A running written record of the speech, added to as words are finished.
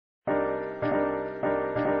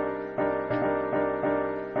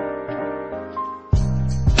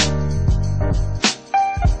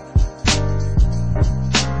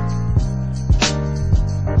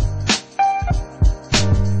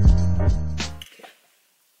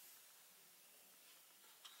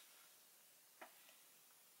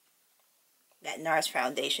That NARS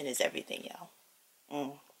foundation is everything,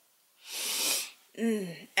 y'all.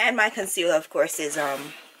 And my concealer, of course, is LA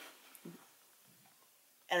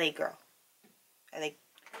Girl.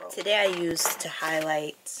 Today I used to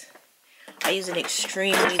highlight, I use an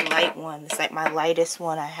extremely light one. It's like my lightest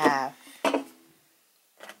one I have.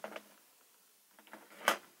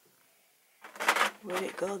 Where'd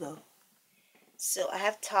it go though? So I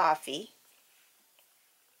have toffee,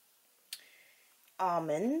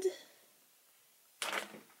 almond,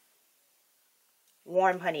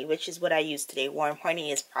 warm honey, which is what I use today. Warm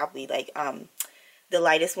honey is probably like the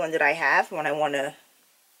lightest one that I have when I want to,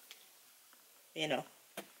 you know,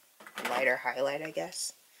 lighter highlight, I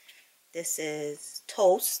guess. This is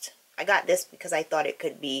Toast. I got this because I thought it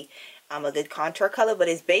could be a good contour color, but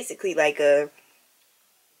it's basically like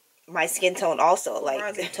my skin tone also,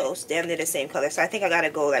 like Toast, damn near the same color. So I think I gotta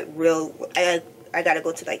go like real, I gotta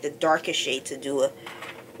go to like the darkest shade to do a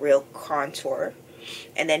real contour.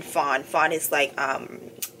 And then Fawn is like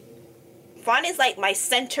my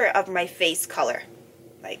center of my face color,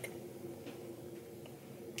 like.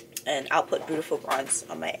 And I'll put Beautiful Bronze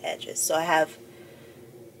on my edges. So I have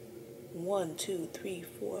 1, 2, 3,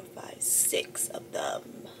 4, 5, 6 of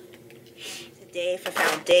them. Today for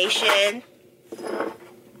foundation,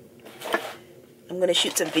 I'm going to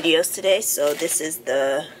shoot some videos today. So this is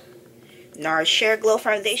the NARS Sheer Glow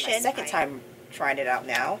Foundation. My second time trying it out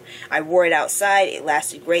now. I wore it outside. It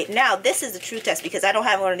lasted great. Now this is the true test because I don't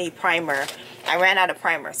have any primer. I ran out of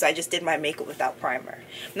primer. So I just did my makeup without primer.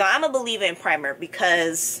 Now I'm a believer in primer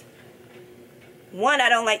because, one, I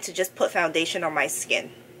don't like to just put foundation on my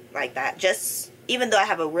skin like that. Just, even though I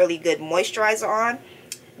have a really good moisturizer on,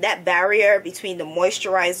 that barrier between the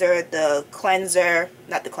moisturizer, the cleanser,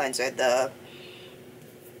 not the cleanser, the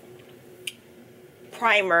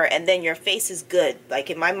primer, and then your face is good. Like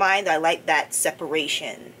in my mind, I like that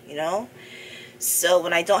separation, you know? So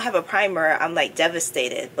when I don't have a primer, I'm like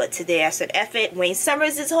devastated. But today I said, F it, Wayne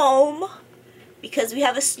Summers is home because we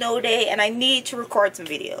have a snow day and I need to record some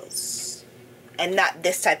videos. And not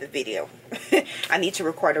this type of video. I need to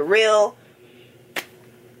record a real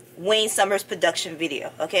Wayne Summers production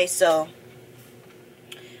video. Okay, so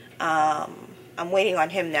I'm waiting on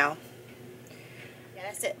him now. Yeah,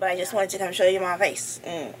 that's it. But I just wanted to come show you my face.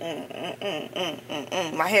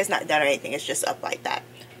 My hair's not done or anything. It's just up like that.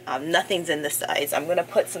 Nothing's in the sides. I'm gonna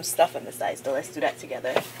put some stuff in the sides though. Let's do that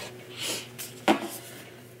together.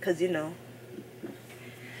 Cause you know,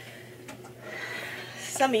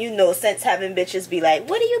 some of you know sense having bitches be like,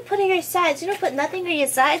 what do you put in your sides? You don't put nothing on your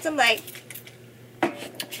sides? I'm like,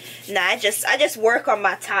 nah, I just work on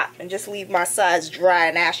my top and just leave my sides dry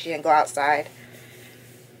and ashy and go outside.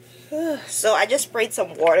 So I just sprayed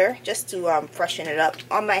some water just to freshen it up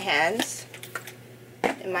on my hands.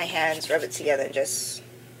 In my hands, rub it together and just,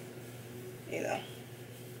 you know.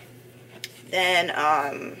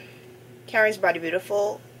 Then Karen's Body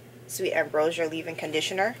Beautiful Sweet Ambrosia leave-in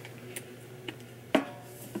conditioner.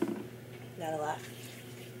 Not a lot.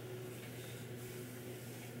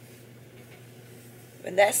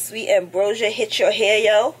 When that Sweet Ambrosia hits your hair,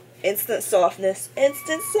 yo, instant softness.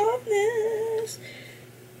 Instant softness.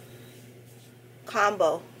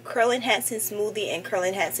 Combo. Curl Enhancing Smoothie and Curl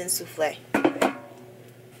Enhancing Souffle.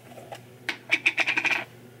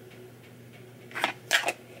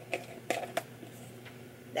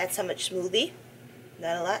 That's how much smoothie.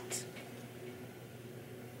 Not a lot.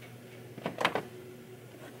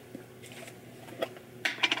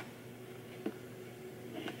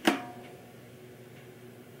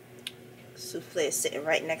 Souffle is sitting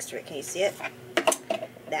right next to it. Can you see it?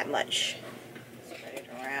 That much. Spread it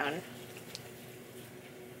around.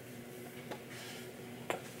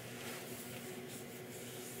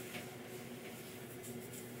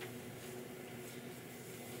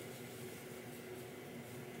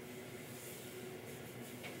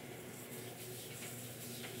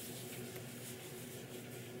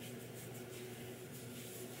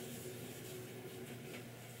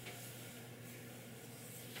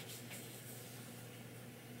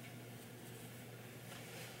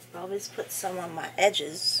 I always put some on my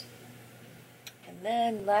edges. And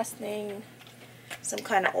then last thing, some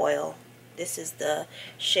kind of oil. This is the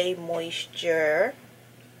Shea Moisture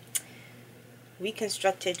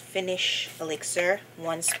Reconstructed Finish Elixir.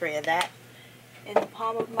 One spray of that in the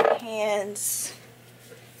palm of my hands.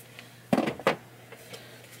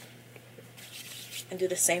 And do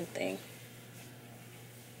the same thing.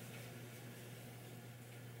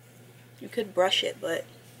 You could brush it, but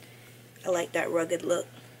I like that rugged look.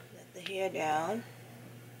 The hair down.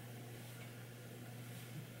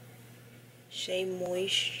 Shea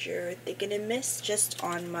Moisture Thickening Mist just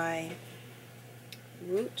on my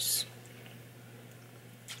roots.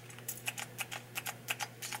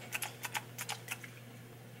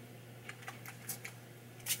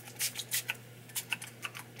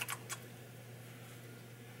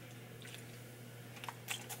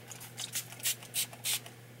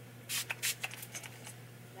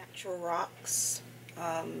 Natural Rocks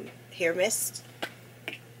hair mist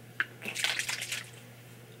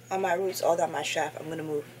on my roots, all down my shaft. I'm gonna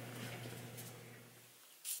move.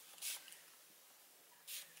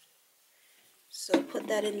 So put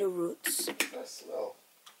that in the roots. That smell.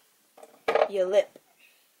 Your lip.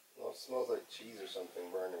 Well, it smells like cheese or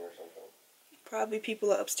something burning or something. Probably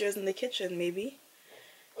people are upstairs in the kitchen, maybe.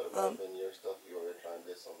 But it might have been your stuff you were trying to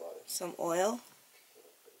get somebody. Some oil.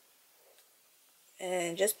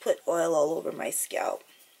 And just put oil all over my scalp.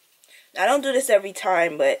 I don't do this every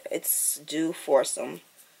time, but it's due for some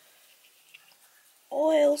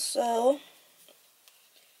oil, so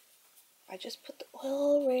I just put the oil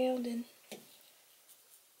all around and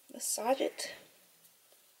massage it.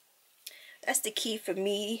 That's the key for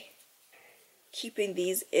me, keeping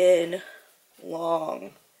these in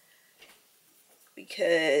long,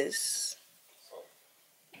 because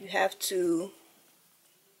you have to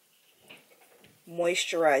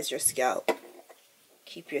moisturize your scalp.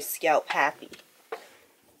 Keep your scalp happy.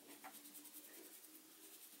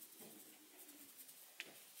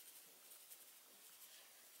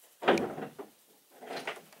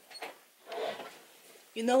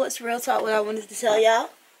 You know what's real talk, what I wanted to tell y'all?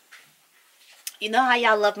 You know how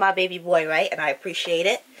y'all love my baby boy, right? And I appreciate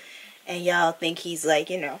it. And y'all think he's like,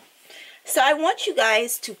 you know. So I want you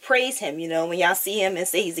guys to praise him, you know, when y'all see him and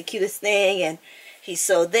say he's the cutest thing and he's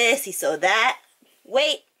so this, he's so that.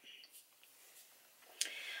 Wait.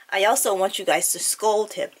 I also want you guys to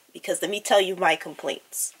scold him, because let me tell you my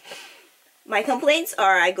complaints. My complaints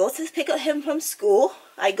are, I go to pick up him from school.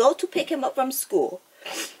 I go to pick him up from school.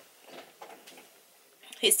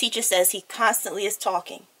 His teacher says he constantly is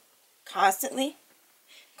talking. Constantly.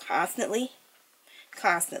 Constantly.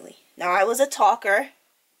 Constantly. Now, I was a talker,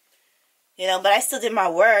 you know, but I still did my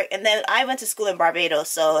work. And then I went to school in Barbados.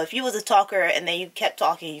 So if you was a talker and then you kept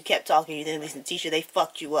talking, you didn't listen to the teacher, they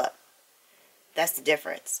fucked you up. That's the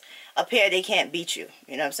difference. Up here, they can't beat you.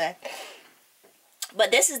 You know what I'm saying? But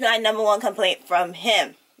this is my number one complaint from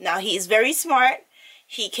him. Now, he's very smart.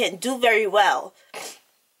 He can do very well.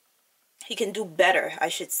 He can do better, I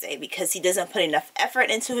should say, because he doesn't put enough effort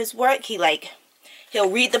into his work. He'll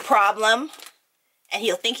read the problem and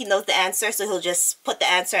he'll think he knows the answer, so he'll just put the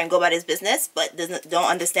answer and go about his business, but don't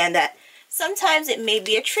understand that sometimes it may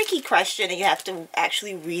be a tricky question and you have to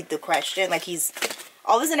actually read the question. Like, he's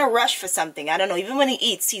always in a rush for something. I don't know. Even when he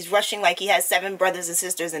eats, he's rushing like he has 7 brothers and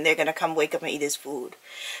sisters and they're going to come wake up and eat his food.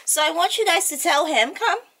 So I want you guys to tell him,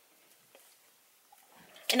 come,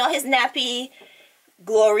 in all his nappy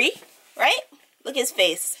glory, right? Look at his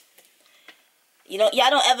face. You know, y'all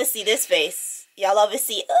don't ever see this face. Y'all always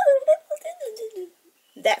see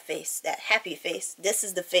that face, that happy face. This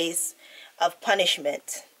is the face of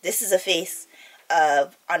punishment. This is a face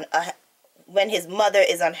of when his mother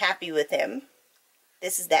is unhappy with him.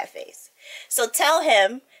 This is that face. So tell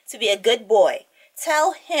him to be a good boy.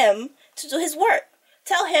 Tell him to do his work.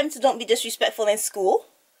 Tell him to don't be disrespectful in school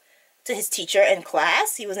to his teacher in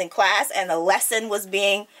class. He was in class and a lesson was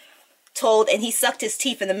being told and he sucked his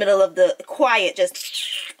teeth in the middle of the quiet, just.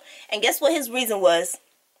 And guess what his reason was?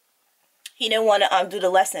 He didn't want to do the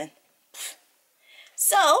lesson.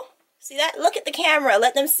 So, see that? Look at the camera.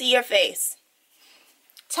 Let them see your face.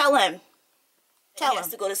 Tell him. Tell him. He has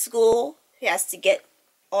to go to school. He has to get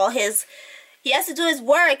all his, he has to do his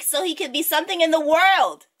work so he could be something in the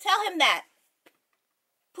world. Tell him that.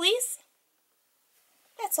 Please?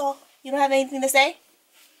 That's all. You don't have anything to say?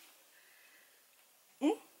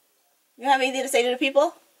 You don't have anything to say to the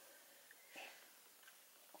people?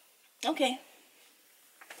 Okay.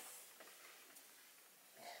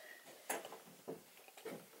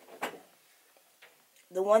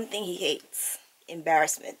 The one thing he hates,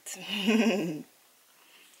 embarrassment. He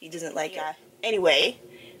doesn't like it. Anyway,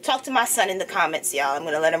 talk to my son in the comments, y'all. I'm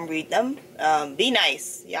going to let him read them. Be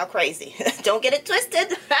nice. Y'all crazy. Don't get it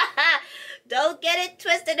twisted. Don't get it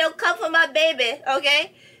twisted. Don't come for my baby,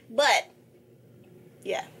 okay? But,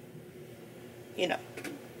 yeah. You know.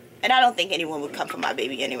 And I don't think anyone would come for my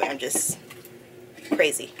baby anyway. I'm just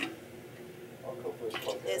crazy.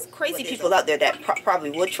 There's crazy people out there that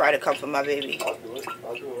probably would try to come for my baby. I'll do it.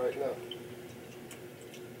 I'll do it right now.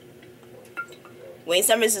 Wayne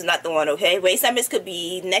Summers is not the one, okay? Wayne Summers could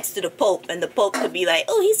be next to the Pope, and the Pope could be like,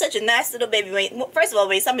 oh, he's such a nice little baby. First of all,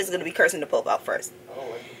 Wayne Summers is going to be cursing the Pope out first. I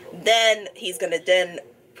don't like the Pope. Then he's going to then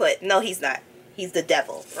put, no, he's not. He's the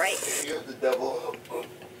devil, right? You're the devil.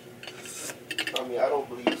 I mean, I don't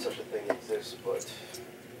believe such a thing exists, but it's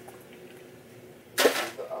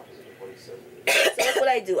the opposite of what he says. So that's what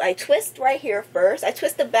I do. I twist right here first. I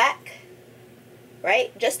twist the back,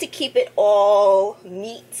 right? Just to keep it all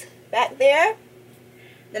neat back there.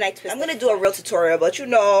 Then I twist. I'm gonna do a real tutorial, but you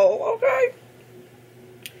know, okay.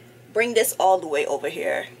 Bring this all the way over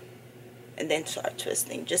here, and then start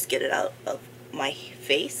twisting. Just get it out of my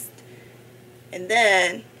face, and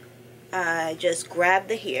then I just grab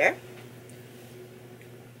the hair,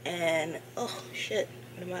 and oh shit,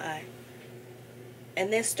 what in my eye?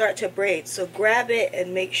 And then start to braid. So grab it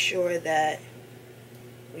and make sure that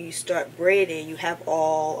when you start braiding, you have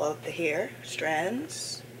all of the hair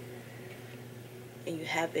strands, and you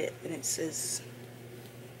have it, and it says,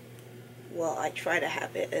 well, I try to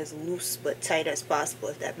have it as loose but tight as possible,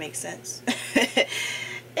 if that makes sense.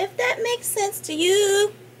 If that makes sense to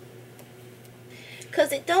you,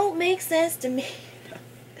 because it don't make sense to me.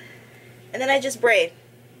 And then I just braid.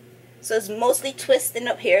 So it's mostly twisting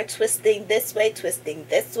up here, twisting this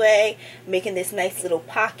way, making this nice little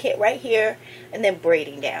pocket right here, and then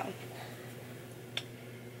braiding down.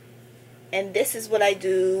 And this is what I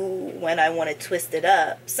do when I want to twist it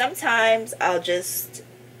up. Sometimes I'll just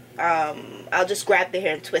grab the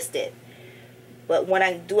hair and twist it. But when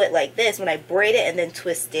I do it like this, when I braid it and then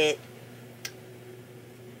twist it,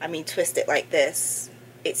 twist it like this,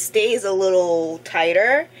 it stays a little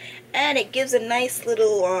tighter, and it gives a nice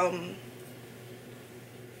little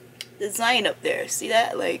design up there. See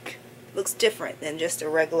that? Like, looks different than just a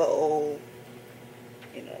regular old,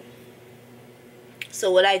 you know.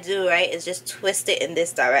 So what I do, right, is just twist it in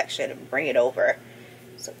this direction and bring it over.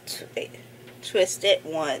 So twist it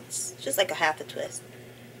once, just like a half a twist.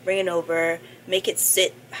 Bring it over, make it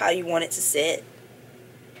sit how you want it to sit,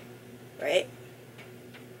 right?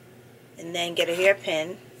 And then get a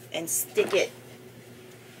hairpin and stick it.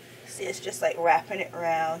 See, it's just like wrapping it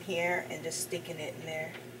around here and just sticking it in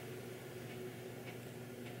there.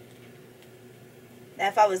 Now,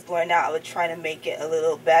 if I was going out, I would try to make it a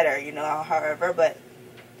little better, you know, however, but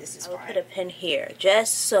this is fine. I'll put a pin here,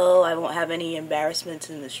 just so I won't have any embarrassments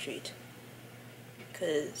in the street.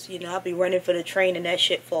 Because, you know, I'll be running for the train and that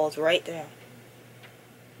shit falls right down.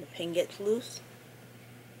 The pin gets loose.